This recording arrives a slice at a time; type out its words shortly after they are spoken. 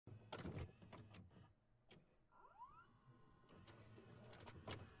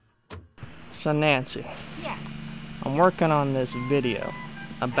So Nancy, Yeah. I'm working on this video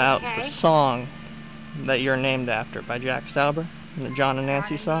about the song that you're named after by Jack Stauber, the John and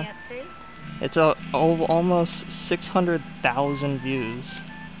Nancy song. It's almost 600,000 views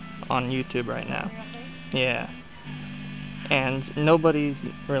on YouTube right now. Yeah. And nobody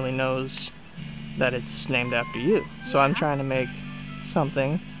really knows that it's named after you. So I'm trying to make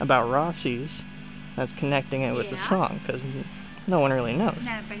something about Rossi's that's connecting it with the song, because no one really knows.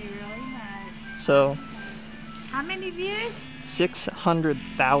 Nobody really knows. So, how many views?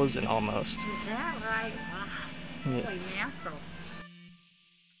 600,000 almost. Is that right? Wow. Yeah. Holy mackerel.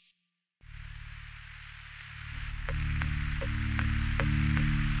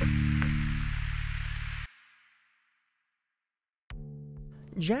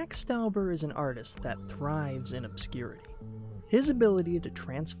 Jack Stauber is an artist that thrives in obscurity. His ability to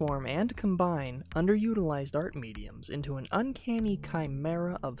transform and combine underutilized art mediums into an uncanny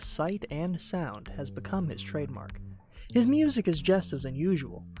chimera of sight and sound has become his trademark. His music is just as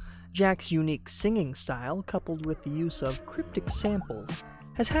unusual. Jack's unique singing style, coupled with the use of cryptic samples,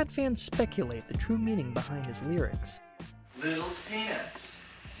 has had fans speculate the true meaning behind his lyrics. Little's peanuts.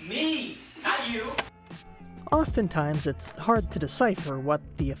 Me, not you. Oftentimes, it's hard to decipher what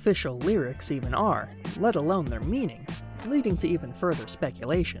the official lyrics even are, let alone their meaning, leading to even further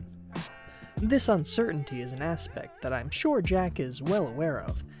speculation. This uncertainty is an aspect that I'm sure Jack is well aware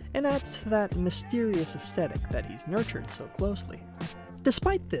of, and adds to that mysterious aesthetic that he's nurtured so closely.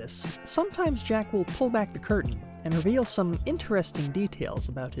 Despite this, sometimes Jack will pull back the curtain and reveal some interesting details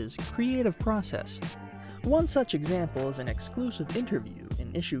about his creative process. One such example is an exclusive interview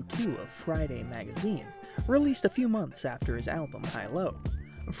in issue 2 of Friday magazine, released a few months after his album HiLo.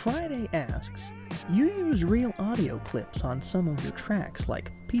 Friday asks, "You use real audio clips on some of your tracks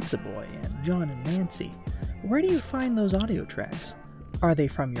like Pizza Boy and John and Nancy. Where do you find those audio tracks? Are they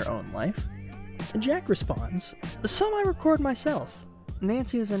from your own life?" Jack responds, "Some I record myself.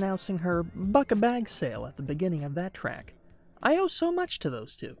 Nancy is announcing her Buck a Bag sale at the beginning of that track. I owe so much to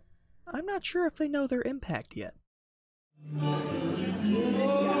those two. I'm not sure if they know their impact yet."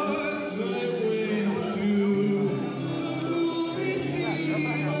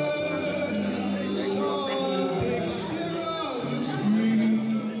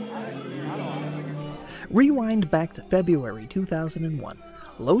 Rewind back to February 2001.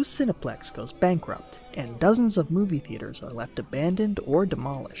 Lowe's Cineplex goes bankrupt, and dozens of movie theaters are left abandoned or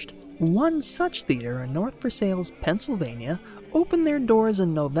demolished. One such theater in North Versailles, Pennsylvania, opened their doors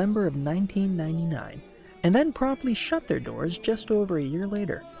in November of 1999, and then promptly shut their doors just over a year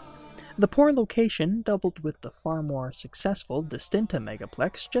later. The poor location, doubled with the far more successful Dente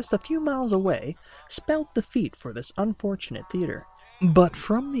megaplex just a few miles away, spelled defeat for this unfortunate theater. But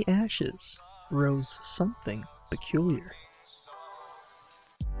from the ashes rose something peculiar.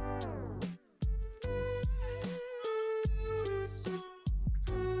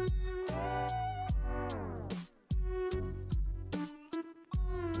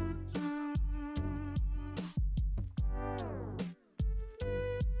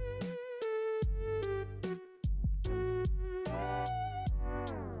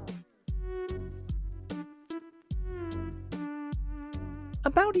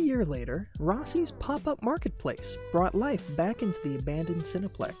 About a year later, Rossi's pop-up marketplace brought life back into the abandoned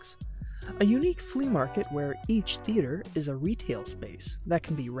Cineplex. A unique flea market where each theater is a retail space that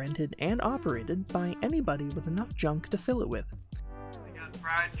can be rented and operated by anybody with enough junk to fill it with. We got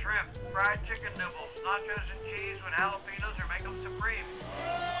fried shrimp, fried chicken nibbles, nachos and cheese with jalapenos or make them supreme.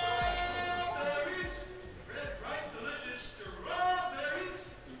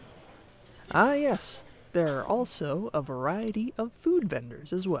 Ah yes, there are also a variety of food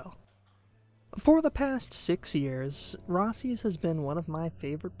vendors as well. For the past 6 years, Rossi's has been one of my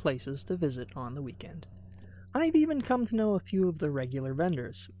favorite places to visit on the weekend. I've even come to know a few of the regular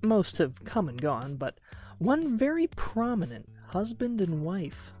vendors. Most have come and gone, but one very prominent husband and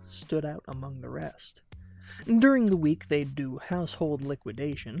wife stood out among the rest. During the week, they'd do household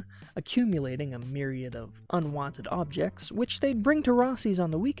liquidation, accumulating a myriad of unwanted objects, which they'd bring to Rossi's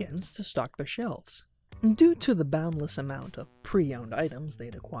on the weekends to stock their shelves. Due to the boundless amount of pre-owned items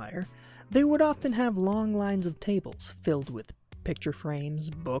they'd acquire, they would often have long lines of tables filled with picture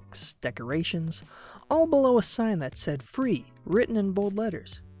frames, books, decorations, all below a sign that said "free," written in bold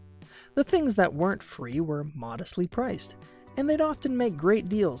letters. The things that weren't free were modestly priced, and they'd often make great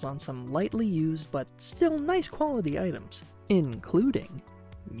deals on some lightly used but still nice quality items, including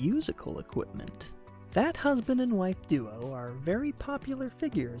musical equipment. That husband and wife duo are very popular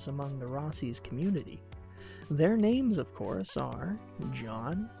figures among the Rossi's community. Their names, of course, are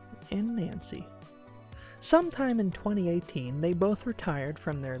John and Nancy. Sometime in 2018, they both retired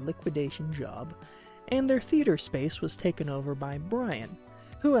from their liquidation job, and their theater space was taken over by Brian,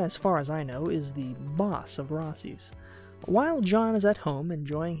 who, as far as I know, is the boss of Rossi's. While John is at home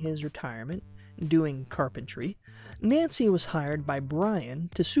enjoying his retirement, doing carpentry, Nancy was hired by Brian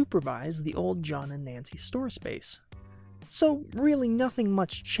to supervise the old John and Nancy store space. So really nothing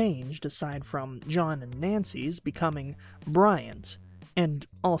much changed aside from John and Nancy's becoming Brian's, and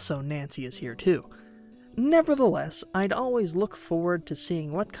also Nancy is here too. Nevertheless, I'd always look forward to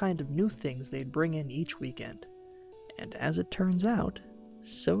seeing what kind of new things they'd bring in each weekend. And as it turns out,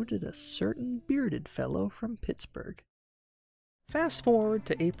 so did a certain bearded fellow from Pittsburgh. Fast forward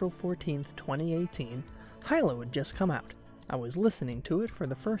to April 14th, 2018, HiLo had just come out. I was listening to it for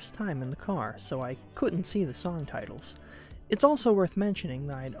the first time in the car, so I couldn't see the song titles. It's also worth mentioning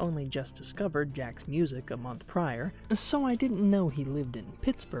that I'd only just discovered Jack's music a month prior, so I didn't know he lived in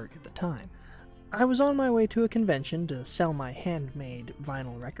Pittsburgh at the time. I was on my way to a convention to sell my handmade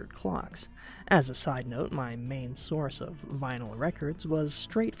vinyl record clocks. As a side note, my main source of vinyl records was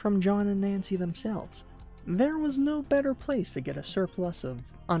straight from John and Nancy themselves. There was no better place to get a surplus of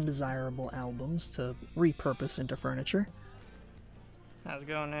undesirable albums to repurpose into furniture. How's it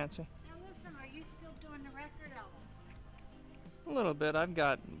going, Nancy? Now listen, are you still doing the record album? A little bit. I've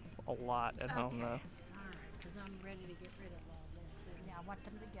got a lot at home, though. Alright, because I'm ready to get rid of all this. And I want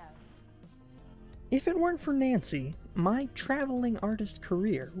them to go. If it weren't for Nancy, my traveling artist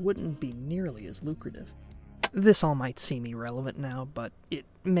career wouldn't be nearly as lucrative. This all might seem irrelevant now, but it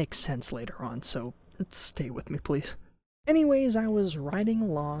makes sense later on, so stay with me, please. Anyways, I was riding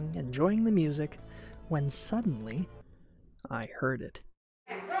along, enjoying the music, when suddenly, I heard it.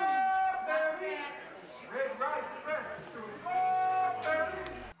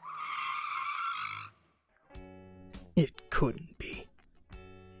 It couldn't be.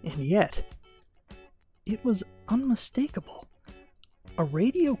 And yet, it was unmistakable. A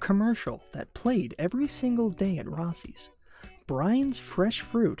radio commercial that played every single day at Rossi's. Brian's fresh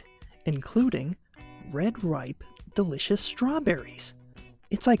fruit, including red ripe, delicious strawberries.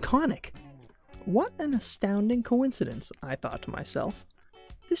 It's iconic. What an astounding coincidence, I thought to myself.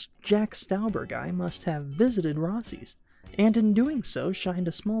 This Jack Stauber guy must have visited Rossi's, and in doing so shined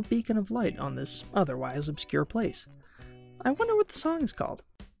a small beacon of light on this otherwise obscure place. I wonder what the song is called.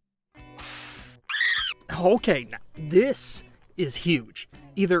 Okay, now this is huge.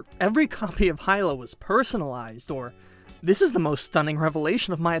 Either every copy of HiLo was personalized, or this is the most stunning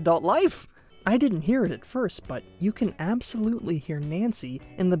revelation of my adult life. I didn't hear it at first, but you can absolutely hear Nancy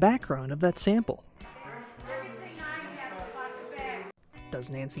in the background of that sample. Does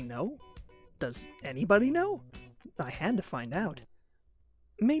Nancy know? Does anybody know? I had to find out.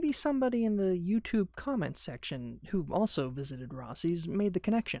 Maybe somebody in the YouTube comments section who also visited Rossi's made the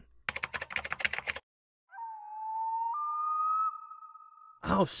connection.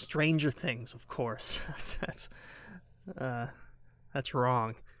 Oh, Stranger Things, of course. That's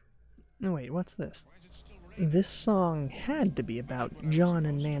wrong. No, wait, what's this? This song had to be about John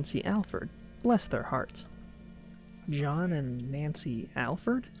and Nancy Alford. Bless their hearts. John and Nancy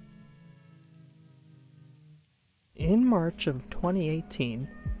Alford? In March of 2018,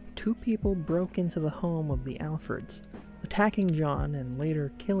 two people broke into the home of the Alfords, attacking John and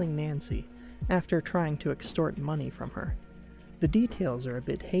later killing Nancy after trying to extort money from her. The details are a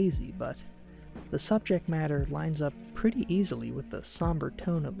bit hazy, but the subject matter lines up pretty easily with the somber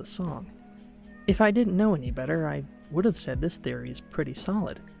tone of the song. If I didn't know any better, I would have said this theory is pretty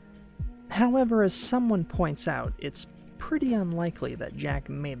solid. However, as someone points out, it's pretty unlikely that Jack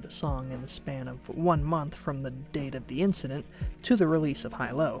made the song in the span of 1 month from the date of the incident to the release of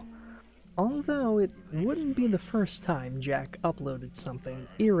HiLo. Although it wouldn't be the first time Jack uploaded something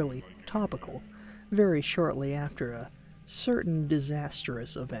eerily topical very shortly after a certain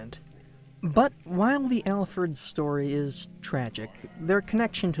disastrous event. But while the Alfords' story is tragic, their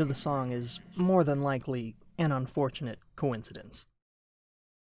connection to the song is more than likely an unfortunate coincidence.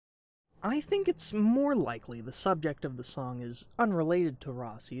 I think it's more likely the subject of the song is unrelated to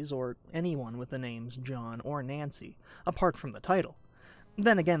Rossi's or anyone with the names John or Nancy, apart from the title.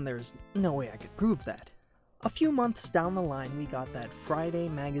 Then again, there's no way I could prove that. A few months down the line, we got that Friday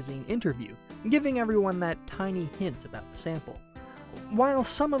magazine interview, giving everyone that tiny hint about the sample. While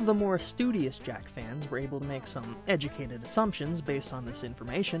some of the more studious Jack fans were able to make some educated assumptions based on this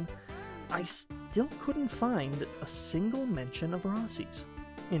information, I still couldn't find a single mention of Rossi's.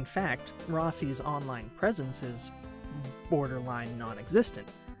 In fact, Rossi's online presence is borderline non-existent.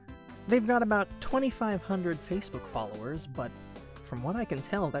 They've got about 2,500 Facebook followers, but from what I can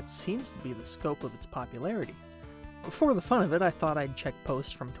tell, that seems to be the scope of its popularity. For the fun of it, I thought I'd check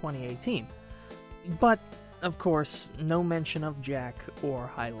posts from 2018. But, of course, no mention of Jack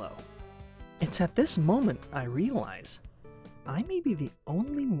or HiLo. It's at this moment I realize I may be the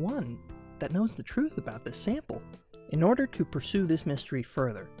only one that knows the truth about this sample. In order to pursue this mystery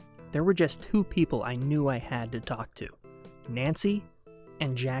further, there were just two people I knew I had to talk to: Nancy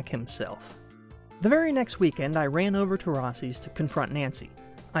and Jack himself. The very next weekend, I ran over to Rossi's to confront Nancy.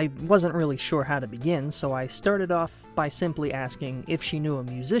 I wasn't really sure how to begin, so I started off by simply asking if she knew a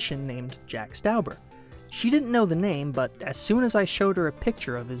musician named Jack Stauber. She didn't know the name, but as soon as I showed her a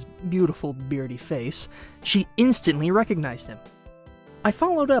picture of his beautiful beardy face, she instantly recognized him. I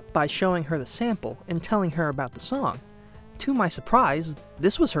followed up by showing her the sample and telling her about the song. To my surprise,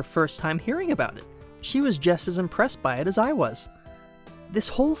 this was her first time hearing about it. She was just as impressed by it as I was. This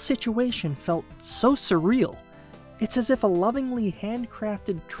whole situation felt so surreal. It's as if a lovingly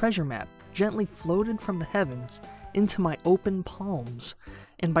handcrafted treasure map gently floated from the heavens into my open palms,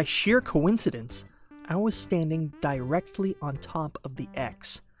 and by sheer coincidence, I was standing directly on top of the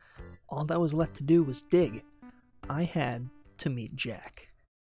X. All that was left to do was dig. I had to meet Jack.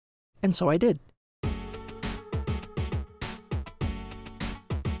 And so I did.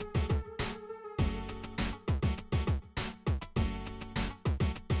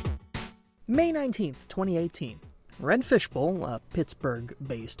 May 19th, 2018. Red Fishbowl, a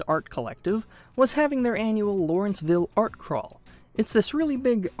Pittsburgh-based art collective, was having their annual Lawrenceville Art Crawl. It's this really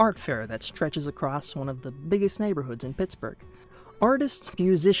big art fair that stretches across one of the biggest neighborhoods in Pittsburgh. Artists,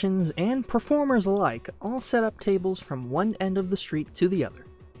 musicians, and performers alike all set up tables from one end of the street to the other.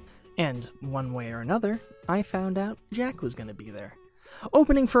 And one way or another, I found out Jack was going to be there,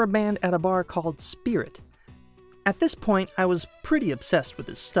 opening for a band at a bar called Spirit. At this point, I was pretty obsessed with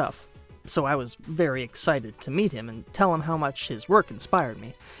his stuff, so I was very excited to meet him and tell him how much his work inspired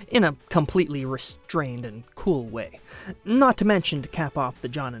me, in a completely restrained and cool way, not to mention to cap off the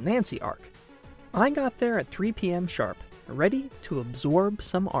John and Nancy arc. I got there at 3 p.m. sharp, ready to absorb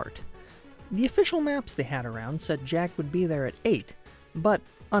some art. The official maps they had around said Jack would be there at 8, but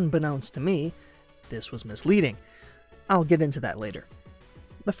unbeknownst to me, this was misleading. I'll get into that later.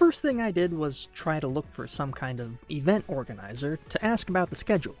 The first thing I did was try to look for some kind of event organizer to ask about the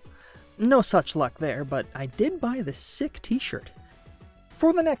schedule. No such luck there, but I did buy this sick t-shirt.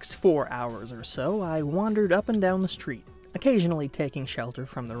 For the next 4 hours or so, I wandered up and down the street, occasionally taking shelter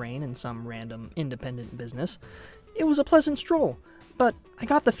from the rain in some random independent business. It was a pleasant stroll, but I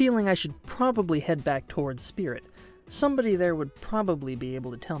got the feeling I should probably head back towards Spirit. Somebody there would probably be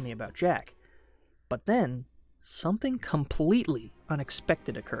able to tell me about Jack. But then, something completely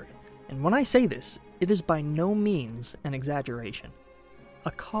unexpected occurred, and when I say this, it is by no means an exaggeration.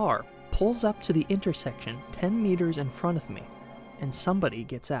 A car pulls up to the intersection 10 meters in front of me, and somebody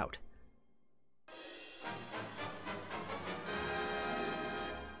gets out.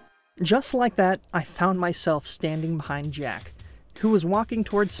 Just like that, I found myself standing behind Jack, who was walking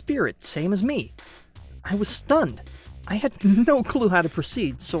towards Spirit, same as me. I was stunned. I had no clue how to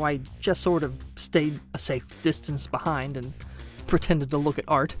proceed, so I just sort of stayed a safe distance behind and pretended to look at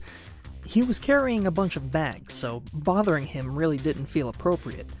art. He was carrying a bunch of bags, so bothering him really didn't feel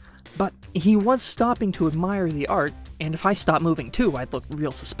appropriate. But he was stopping to admire the art, and if I stopped moving too, I'd look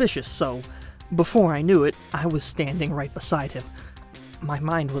real suspicious, so before I knew it, I was standing right beside him. My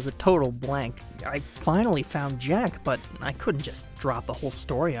mind was a total blank. I finally found Jack, but I couldn't just drop the whole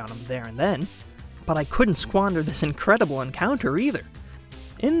story on him there and then. But I couldn't squander this incredible encounter either.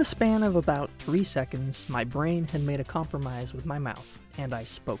 In the span of about 3 seconds, my brain had made a compromise with my mouth, and I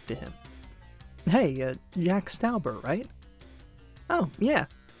spoke to him. Hey, Jack Stauber, right? Oh, yeah.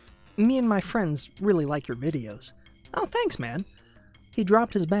 Me and my friends really like your videos. Oh, thanks, man. He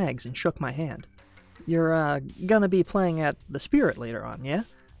dropped his bags and shook my hand. You're, gonna be playing at the Spirit later on, yeah?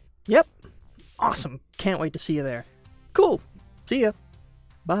 Yep. Awesome. Can't wait to see you there. Cool. See ya.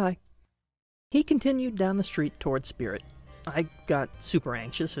 Bye. He continued down the street towards Spirit. I got super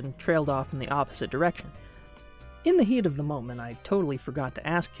anxious and trailed off in the opposite direction. In the heat of the moment, I totally forgot to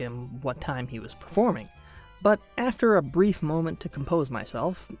ask him what time he was performing, but after a brief moment to compose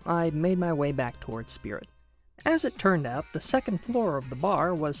myself, I made my way back towards Spirit. As it turned out, the second floor of the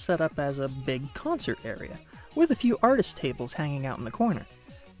bar was set up as a big concert area, with a few artist tables hanging out in the corner.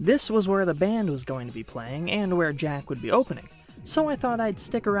 This was where the band was going to be playing, and where Jack would be opening, so I thought I'd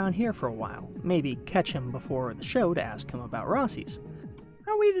stick around here for a while, maybe catch him before the show to ask him about Rossi's.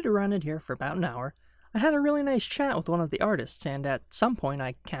 I waited around in here for about an hour. I had a really nice chat with one of the artists, and at some point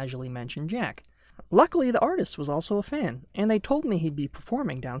I casually mentioned Jack. Luckily, the artist was also a fan, and they told me he'd be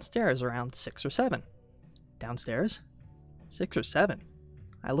performing downstairs around 6 or 7. Downstairs? 6 or 7?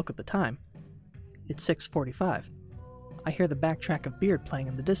 I look at the time. It's 6:45. I hear the backtrack of Beird playing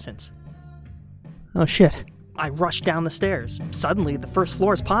in the distance. Oh shit. I rushed down the stairs. Suddenly, the first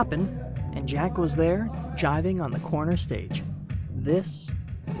floor is popping, and Jack was there, jiving on the corner stage. This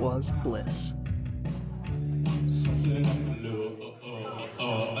was bliss.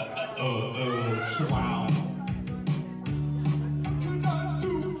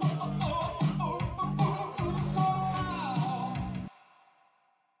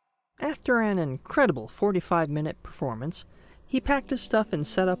 After an incredible 45-minute performance, he packed his stuff and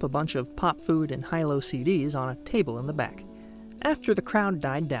set up a bunch of pop food and HiLo CDs on a table in the back. After the crowd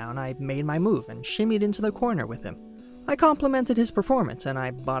died down, I made my move and shimmied into the corner with him. I complimented his performance and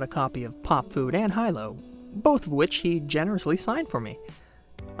I bought a copy of Pop Food and HiLo, both of which he generously signed for me.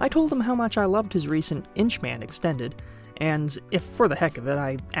 I told him how much I loved his recent Inchman Extended, and if for the heck of it,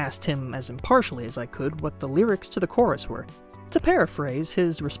 I asked him as impartially as I could what the lyrics to the chorus were. To paraphrase,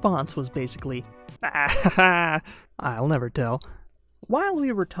 his response was basically, I'll never tell. While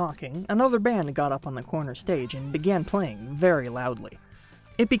we were talking, another band got up on the corner stage and began playing very loudly.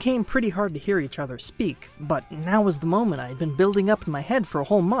 It became pretty hard to hear each other speak, but now was the moment I had been building up in my head for a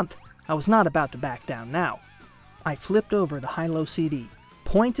whole month. I was not about to back down now. I flipped over the HiLo CD,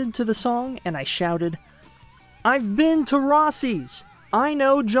 pointed to the song, and I shouted, "I've been to Rossi's! I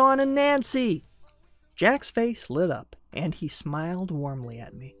know John and Nancy!" Jack's face lit up, and he smiled warmly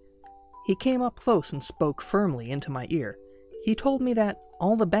at me. He came up close and spoke firmly into my ear. He told me that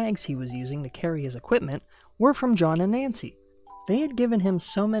all the bags he was using to carry his equipment were from John and Nancy. They had given him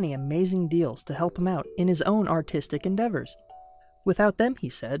so many amazing deals to help him out in his own artistic endeavors. Without them, he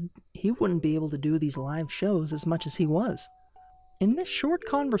said, he wouldn't be able to do these live shows as much as he was. In this short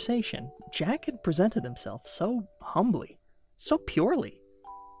conversation, Jack had presented himself so humbly, so purely.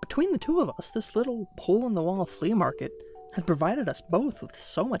 Between the two of us, this little hole-in-the-wall flea market had provided us both with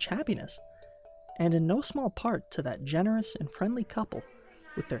so much happiness, and in no small part to that generous and friendly couple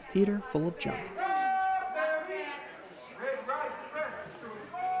with their theater full of junk.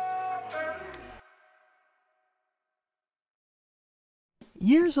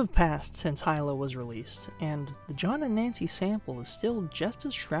 Years have passed since HiLo was released, and the John and Nancy sample is still just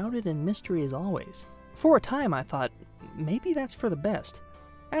as shrouded in mystery as always. For a time I thought, maybe that's for the best.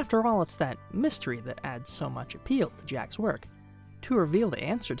 After all, it's that mystery that adds so much appeal to Jack's work. To reveal the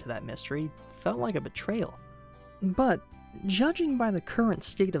answer to that mystery felt like a betrayal. But, judging by the current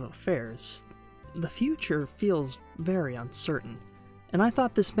state of affairs, the future feels very uncertain, and I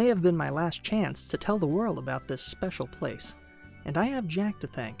thought this may have been my last chance to tell the world about this special place. And I have Jack to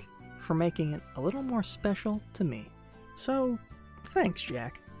thank for making it a little more special to me. So, thanks,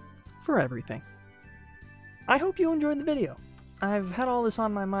 Jack, for everything. I hope you enjoyed the video. I've had all this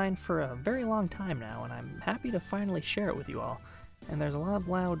on my mind for a very long time now, and I'm happy to finally share it with you all. And there's a lot of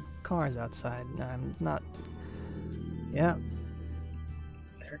loud cars outside. I'm not... Yeah.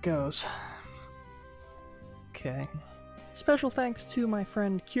 There it goes. Okay. Special thanks to my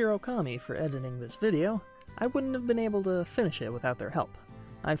friend KuroKami for editing this video. I wouldn't have been able to finish it without their help.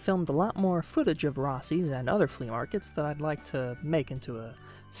 I've filmed a lot more footage of Rossi's and other flea markets that I'd like to make into a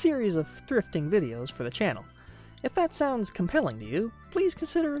series of thrifting videos for the channel. If that sounds compelling to you, please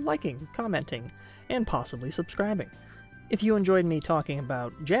consider liking, commenting, and possibly subscribing. If you enjoyed me talking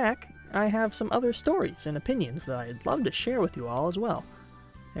about Jack, I have some other stories and opinions that I'd love to share with you all as well.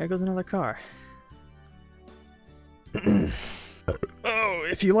 There goes another car. Oh,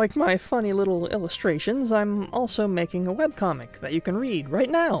 if you like my funny little illustrations, I'm also making a webcomic that you can read right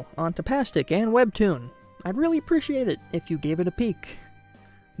now on Tapastic and Webtoon. I'd really appreciate it if you gave it a peek.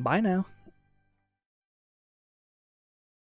 Bye now.